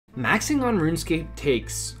Maxing on RuneScape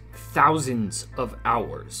takes thousands of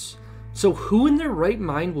hours. So who in their right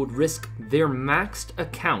mind would risk their maxed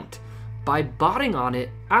account by botting on it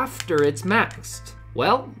after it's maxed?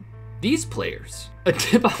 Well, these players. A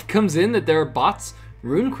tip-off comes in that there are bots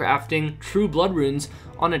rune crafting true blood runes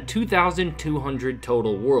on a 2,200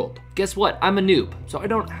 total world. Guess what? I'm a noob, so I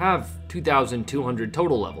don't have 2,200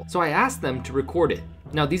 total level. So I asked them to record it.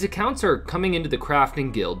 Now these accounts are coming into the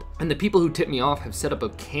crafting guild, and the people who tipped me off have set up a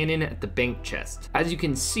cannon at the bank chest. As you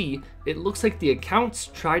can see, it looks like the accounts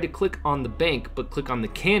try to click on the bank but click on the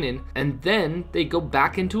cannon, and then they go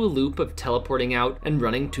back into a loop of teleporting out and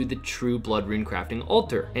running to the true blood rune crafting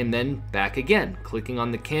altar, and then back again, clicking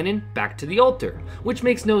on the cannon, back to the altar, which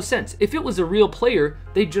makes no sense. If it was a real player,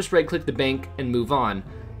 they'd just right click the bank and move on.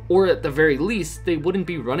 Or at the very least, they wouldn't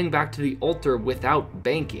be running back to the altar without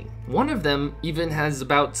banking. One of them even has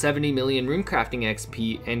about 70 million runecrafting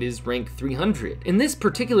XP and is rank 300. In this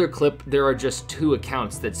particular clip, there are just 2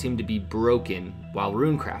 accounts that seem to be broken while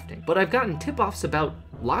runecrafting. But I've gotten tip-offs about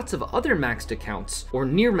lots of other maxed accounts or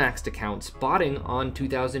near maxed accounts botting on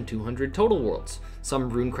 2,200 total worlds.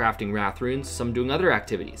 Some runecrafting wrath runes, some doing other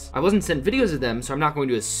activities. I wasn't sent videos of them, so I'm not going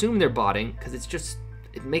to assume they're botting because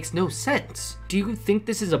it makes no sense. Do you think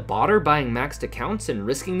this is a botter buying maxed accounts and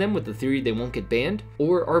risking them with the theory they won't get banned?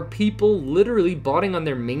 Or are people literally botting on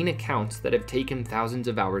their main accounts that have taken thousands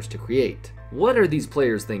of hours to create? What are these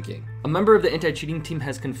players thinking? A member of the anti-cheating team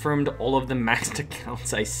has confirmed all of the maxed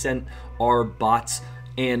accounts I sent are bots,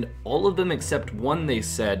 and all of them except one, they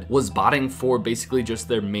said, was botting for basically just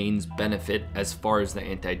their main's benefit as far as the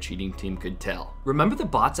anti-cheating team could tell. Remember the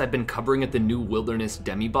bots I've been covering at the new Wilderness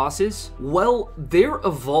demi-bosses? Well, they're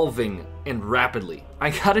evolving and rapidly. I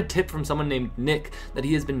got a tip from someone named Nick that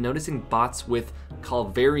he has been noticing bots with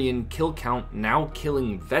Calvarian kill count now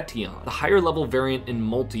killing Vetion, the higher level variant in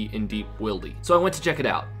multi in Deep Wildy. So I went to check it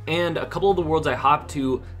out, and a couple of the worlds I hopped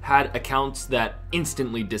to had accounts that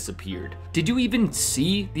instantly disappeared. Did you even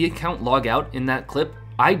see the account log out in that clip?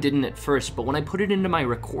 I didn't at first, but when I put it into my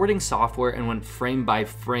recording software and went frame by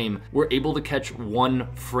frame, we're able to catch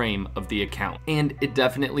 1 frame of the account. And it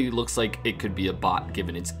definitely looks like it could be a bot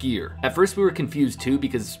given its gear. At first we were confused too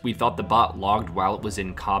because we thought the bot logged while it was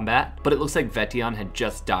in combat, but it looks like Vetion had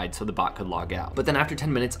just died so the bot could log out. But then after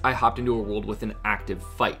 10 minutes, I hopped into a world with an active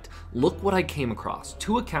fight. Look what I came across.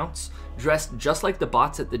 2 accounts dressed just like the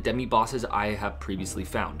bots at the demi-bosses I have previously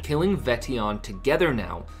found, killing Vetion together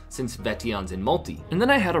now since Vetion's in multi. And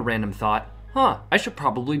then I had a random thought, I should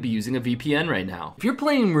probably be using a VPN right now. If you're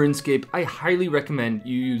playing RuneScape, I highly recommend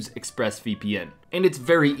you use ExpressVPN, and it's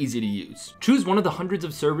very easy to use. Choose one of the hundreds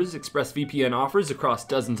of servers ExpressVPN offers across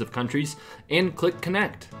dozens of countries and click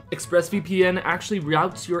connect. ExpressVPN actually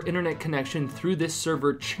routes your internet connection through this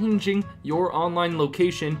server, changing your online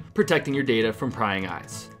location, protecting your data from prying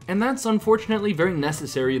eyes. And that's unfortunately very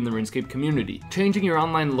necessary in the RuneScape community. Changing your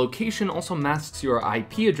online location also masks your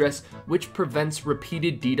IP address, which prevents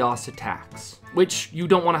repeated DDoS attacks, which you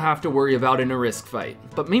don't want to have to worry about in a risk fight.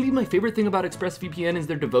 But maybe my favorite thing about ExpressVPN is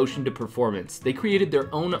their devotion to performance. They created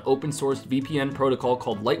their own open source VPN protocol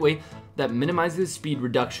called Lightweight that minimizes speed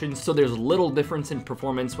reduction, so there's little difference in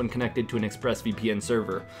performance when connected to an ExpressVPN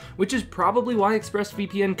server, which is probably why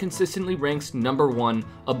ExpressVPN consistently ranks #1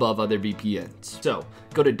 above other VPNs. So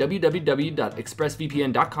go to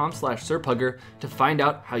www.expressvpn.com/sirpugger to find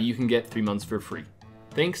out how you can get 3 months for free.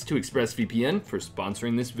 Thanks to ExpressVPN for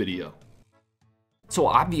sponsoring this video. So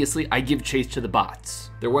obviously I give chase to the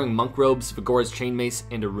bots. They're wearing monk robes, Vigora's chainmace,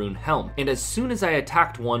 and a rune helm. And as soon as I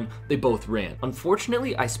attacked one, they both ran.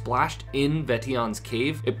 Unfortunately, I splashed in Vetion's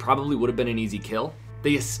cave. It probably would have been an easy kill.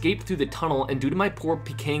 They escaped through the tunnel, and due to my poor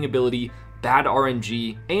PKing ability, bad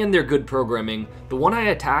RNG, and their good programming, the one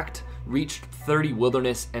I attacked reached 30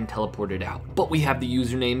 wilderness and teleported out. But we have the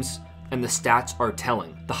usernames, and the stats are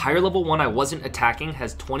telling. The higher level one I wasn't attacking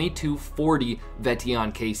has 2240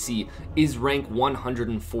 Vetion KC, is rank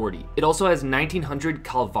 140. It also has 1900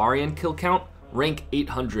 Calvarian kill count, rank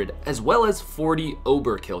 800, as well as 40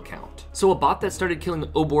 Ober kill count. So a bot that started killing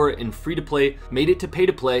Ober in free-to-play, made it to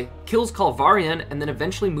pay-to-play, kills Calvarian, and then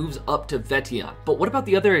eventually moves up to Vetion. But what about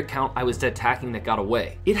the other account I was attacking that got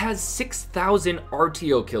away? It has 6,000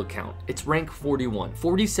 RTO kill count. It's rank 41,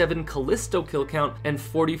 47 Callisto kill count, and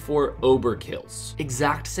 44 Ober kills.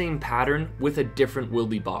 Exact same pattern with a different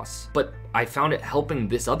Wildy boss, but I found it helping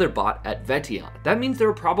this other bot at Vetion. That means there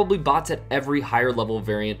are probably bots at every higher level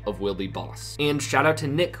variant of Wildy boss. And shout out to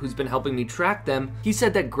Nick, who's been helping me track them. He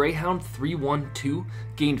said that Greyhound 312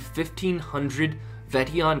 gained 1,500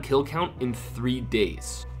 Vetion kill count in 3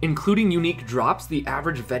 days. Including unique drops, the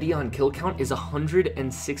average Vetion kill count is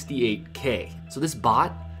 168k. So this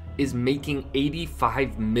bot is making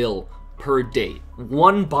 85 mil per day.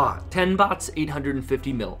 One bot. 10 bots,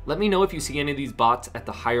 850 mil. Let me know if you see any of these bots at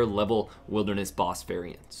the higher level Wilderness boss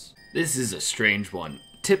variants. This is a strange one.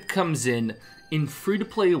 Tip comes in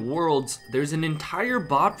free-to-play worlds, there's an entire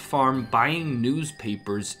bot farm buying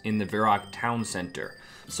newspapers in the Varrock town center.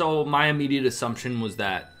 So my immediate assumption was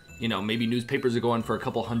that, you know, maybe newspapers are going for a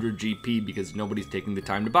couple hundred GP because nobody's taking the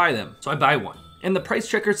time to buy them. So I buy one. And the price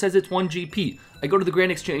checker says it's 1 GP. I go to the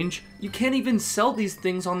Grand Exchange. You can't even sell these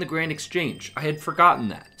things on the Grand Exchange. I had forgotten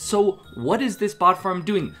that. So what is this bot farm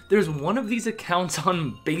doing? There's one of these accounts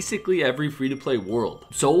on basically every free-to-play world.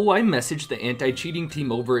 So I message the anti-cheating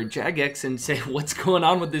team over at Jagex and say, what's going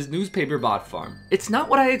on with this newspaper bot farm? It's not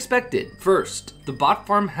what I expected. First, the bot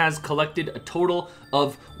farm has collected a total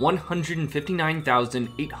of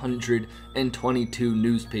 159,822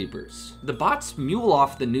 newspapers. The bots mule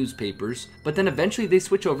off the newspapers, but then eventually they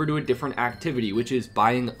switch over to a different activity, which is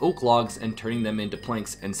buying oak logs and turning them into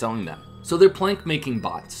planks and selling them. So they're plank making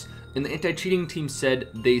bots. And the anti-cheating team said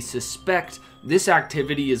they suspect this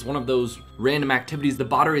activity is one of those random activities the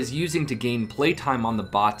botter is using to gain playtime on the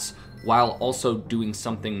bots while also doing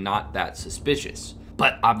something not that suspicious.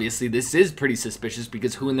 But obviously this is pretty suspicious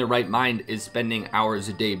because who in their right mind is spending hours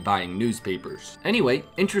a day buying newspapers? Anyway,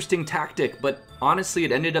 interesting tactic, but honestly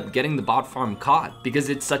it ended up getting the bot farm caught because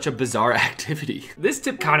it's such a bizarre activity. This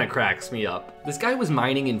tip kind of cracks me up. This guy was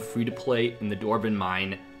mining in free-to-play in the Dwarven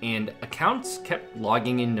mine, and accounts kept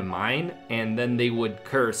logging into mine and then they would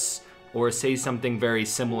curse or say something very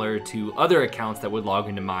similar to other accounts that would log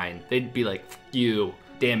into mine. They'd be like, "F you,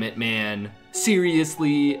 damn it man,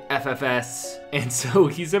 seriously, FFS." And so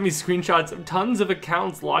he sent me screenshots of tons of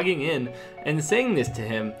accounts logging in and saying this to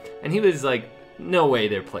him, and he was like, no way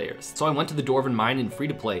they're players. So I went to the Dwarven mine in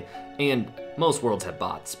free-to-play, and most worlds have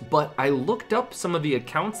bots, but I looked up some of the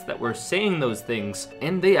accounts that were saying those things,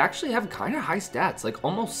 and they actually have kind of high stats, like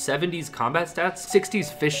almost 70s combat stats,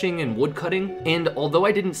 60s fishing and woodcutting. And although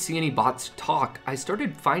I didn't see any bots talk, I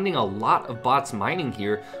started finding a lot of bots mining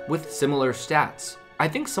here with similar stats. I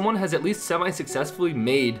think someone has at least semi-successfully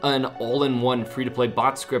made an all-in-one free-to-play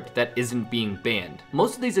bot script that isn't being banned.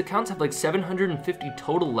 Most of these accounts have like 750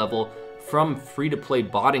 total level from free-to-play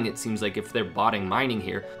botting, it seems like, if they're botting mining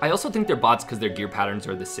here. I also think they're bots because their gear patterns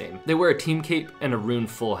are the same. They wear a team cape and a rune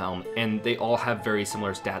full helm, and they all have very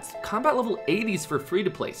similar stats. Combat level 80s for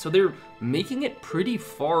free-to-play, so they're making it pretty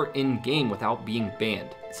far in-game without being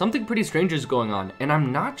banned. Something pretty strange is going on, and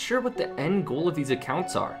I'm not sure what the end goal of these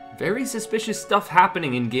accounts are. Very suspicious stuff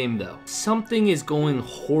happening in-game though. Something is going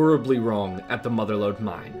horribly wrong at the Motherlode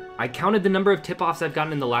mine. I counted the number of tip-offs I've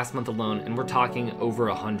gotten in the last month alone, and we're talking over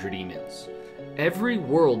 100 emails. Every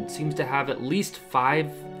world seems to have at least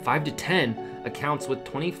 5 to 10 accounts with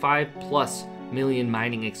 25 plus million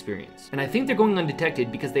mining experience. And I think they're going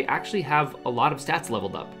undetected because they actually have a lot of stats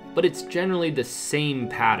leveled up. But it's generally the same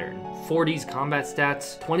pattern. 40s combat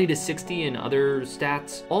stats, 20 to 60 in other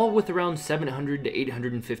stats, all with around 700 to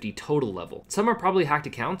 850 total level. Some are probably hacked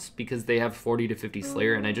accounts because they have 40 to 50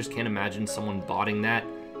 Slayer, and I just can't imagine someone botting that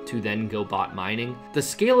to then go bot mining. The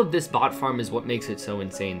scale of this bot farm is what makes it so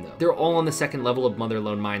insane though. They're all on the second level of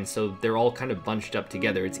Motherlode mine, so they're all kind of bunched up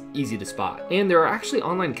together. It's easy to spot. And there are actually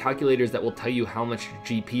online calculators that will tell you how much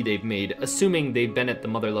GP they've made, assuming they've been at the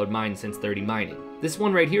Motherlode mine since 30 mining. This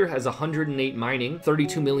one right here has 108 mining,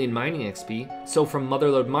 32 million mining XP. So from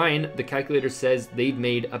Motherlode mine, the calculator says they've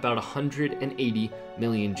made about 180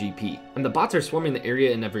 million GP. And the bots are swarming the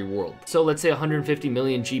area in every world. So let's say 150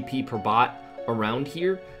 million GP per bot around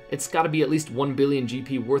here. It's got to be at least 1 billion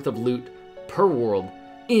GP worth of loot per world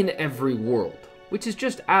in every world, which is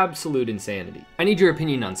just absolute insanity. I need your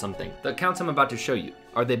opinion on something. The accounts I'm about to show you,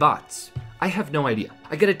 are they bots? I have no idea.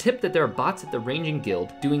 I get a tip that there are bots at the Ranging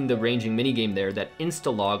Guild doing the ranging minigame there that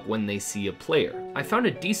insta-log when they see a player. I found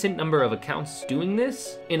a decent number of accounts doing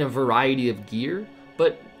this in a variety of gear,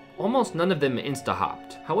 but almost none of them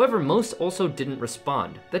insta-hopped. However, most also didn't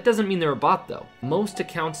respond. That doesn't mean they're a bot though. Most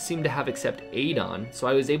accounts seem to have except Adon, so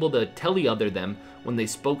I was able to teleother them when they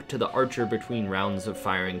spoke to the archer between rounds of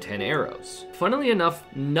firing 10 arrows. Funnily enough,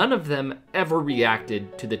 none of them ever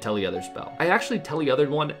reacted to the teleother spell. I actually teleothered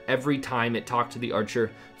one every time it talked to the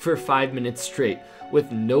archer for 5 minutes straight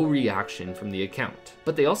with no reaction from the account.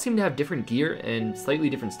 But they all seem to have different gear and slightly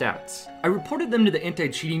different stats. I reported them to the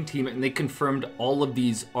anti-cheating team and they confirmed all of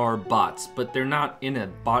these are bots, but they're not in a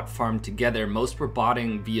bot farm together. Most were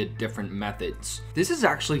botting via different methods. This is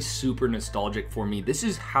actually super nostalgic for me. This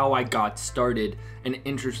is how I got started and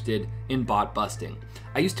interested in bot busting.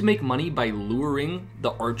 I used to make money by luring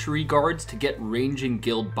the archery guards to get Ranging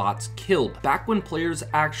Guild bots killed, back when players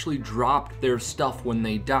actually dropped their stuff when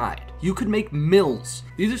they died. You could make mills.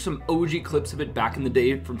 These are some OG clips of it back in the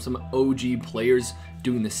day from some OG players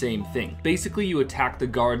doing the same thing. Basically, you attack the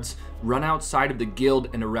guards, run outside of the guild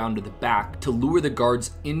and around to the back to lure the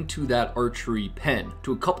guards into that archery pen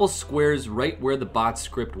to a couple squares right where the bot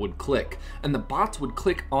script would click, and the bots would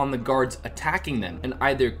click on the guards attacking them and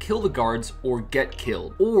either kill the guards or get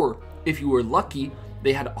killed. Or if you were lucky,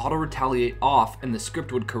 they had auto retaliate off and the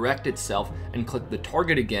script would correct itself and click the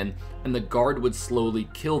target again, and the guard would slowly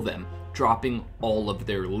kill them, dropping all of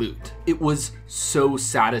their loot. It was so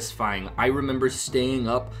satisfying. I remember staying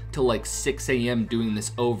up till like 6 a.m. doing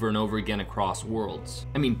this over and over again across worlds.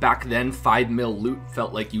 I mean, back then 5 mil loot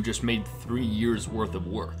felt like you just made 3 years worth of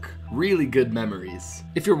work. Really good memories.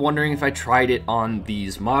 If you're wondering if I tried it on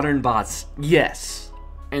these modern bots, yes.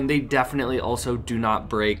 And they definitely also do not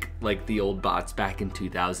break like the old bots back in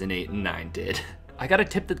 2008 and 9 did. I got a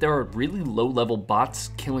tip that there are really low-level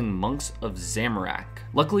bots killing monks of Zamorak.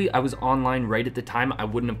 Luckily, I was online right at the time. I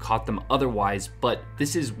wouldn't have caught them otherwise, but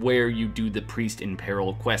this is where you do the Priest in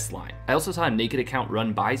Peril quest line. I also saw a naked account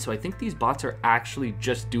run by, so I think these bots are actually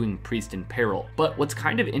just doing Priest in Peril. But what's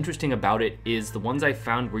kind of interesting about it is the ones I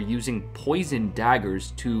found were using poison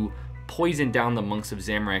daggers to poison down the monks of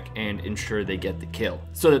Zamorak and ensure they get the kill,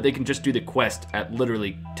 so that they can just do the quest at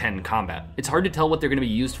literally 10 combat. It's hard to tell what they're going to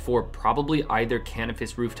be used for, probably either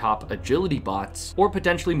Canifis Rooftop agility bots or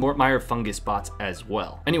potentially Mortmire fungus bots as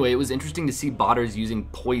well. Anyway, it was interesting to see botters using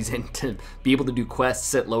poison to be able to do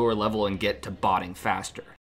quests at lower level and get to botting faster.